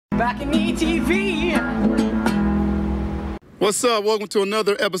BalconyTV. What's up? Welcome to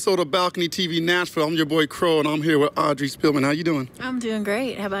another episode of Balcony TV Nashville. I'm your boy Crow, and I'm here with Audrey Spillman. How you doing? I'm doing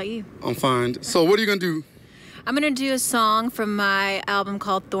great. How about you? I'm fine. So what are you going to do? I'm going to do a song from my album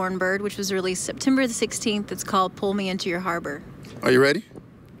called Thornbird, which was released September the 16th. It's called Pull Me Into Your Harbor. Are you ready?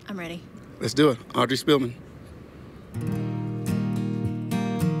 I'm ready. Let's do it. Audrey Spillman.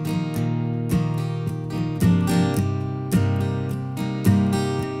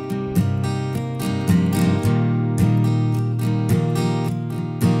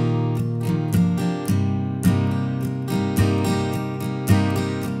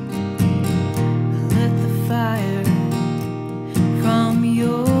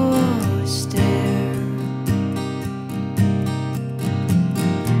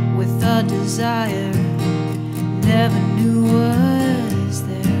 Desire never knew was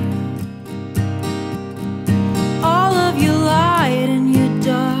there. All of your light and your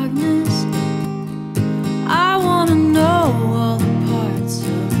darkness, I wanna know all the parts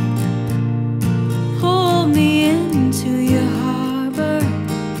of. Pull me into your harbor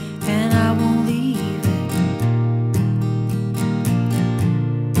and I won't leave it.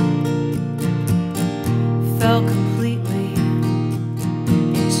 Fell completely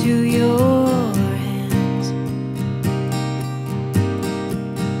into your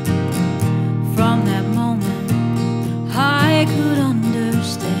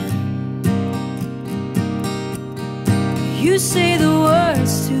you say the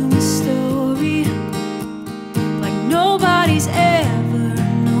words to my story like nobody's ever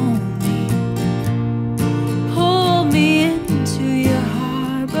known me. Pull me into your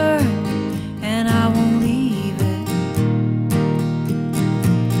harbor and I won't leave it.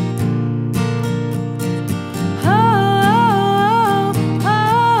 Oh, oh,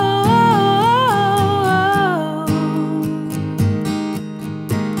 oh,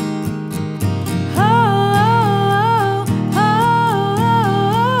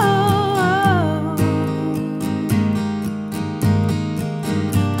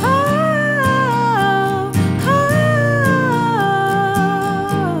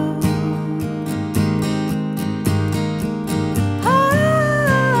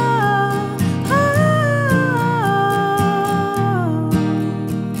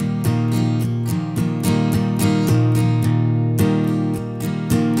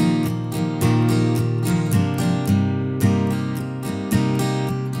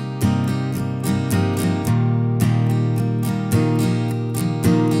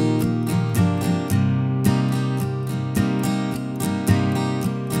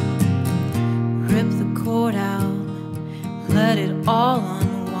 let it all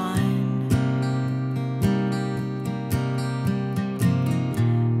unwind.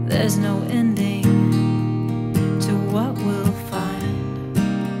 There's no ending to what we'll find.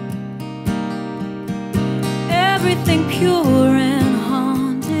 Everything pure and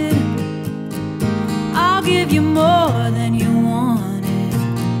haunted, I'll give you more than you wanted.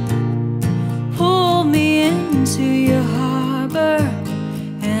 Pull me into your harbor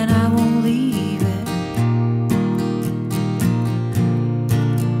and I won't leave.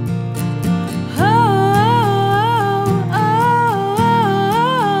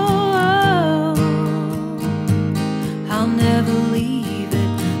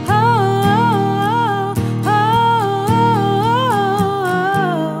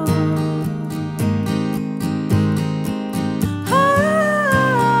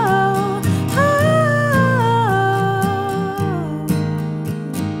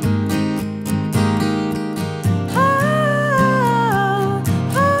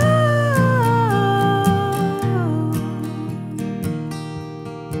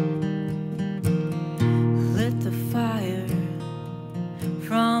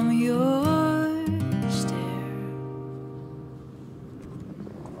 From your stare.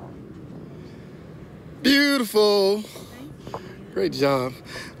 Beautiful. Great job.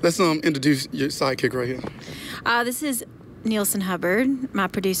 Let's introduce your sidekick right here. This is Nielsen Hubbard, my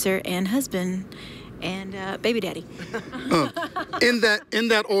producer and husband, and baby daddy. In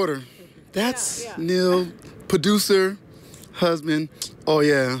that order. That's yeah. Neil, producer, husband. Oh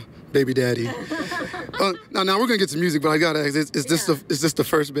yeah. Baby daddy. Now we're gonna get to music, but I gotta ask: is this the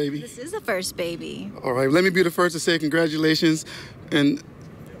first baby? This is the first baby. All right, let me be the first to say congratulations, and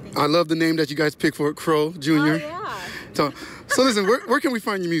I love the name that you guys picked for it, Crow Jr. Oh yeah. So listen, where can we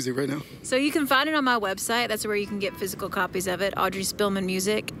find your music right now? So you can find it on my website. That's where you can get physical copies of it.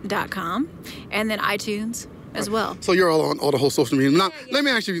 audreyspillmanmusic.com, and then iTunes as well. So you're all on all the whole social media. Now, yeah. Let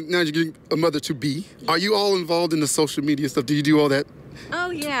me ask you, now you're a mother to be, are you all involved in the social media stuff? Do you do all that Oh,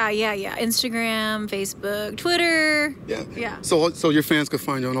 yeah. Instagram, Facebook, Twitter. Yeah. So your fans could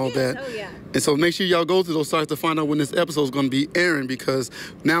find you on all that. Oh, yeah. And so make sure y'all go to those sites to find out when this episode is going to be airing, because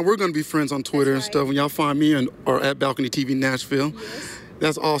now we're going to be friends on Twitter and stuff. When y'all find me or at BalconyTV Nashville. Yes.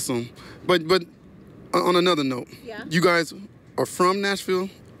 That's awesome. But on another note, you guys are from Nashville,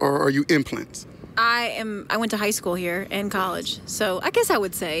 or are you implants? I went to high school here and college, so I guess I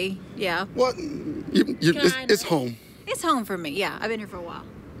would say, yeah. What? It's home. It's home for me, yeah. I've been here for a while.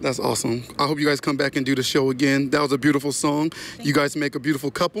 That's awesome. I hope you guys come back and do the show again. That was a beautiful song. You guys make a beautiful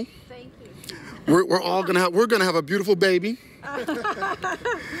couple. Thank you. We're gonna have a beautiful baby.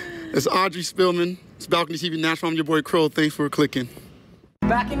 It's Audrey Spillman. It's BalconyTV Nashville. I'm your boy Crow. Thanks for clicking.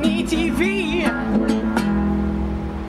 BalconyTV.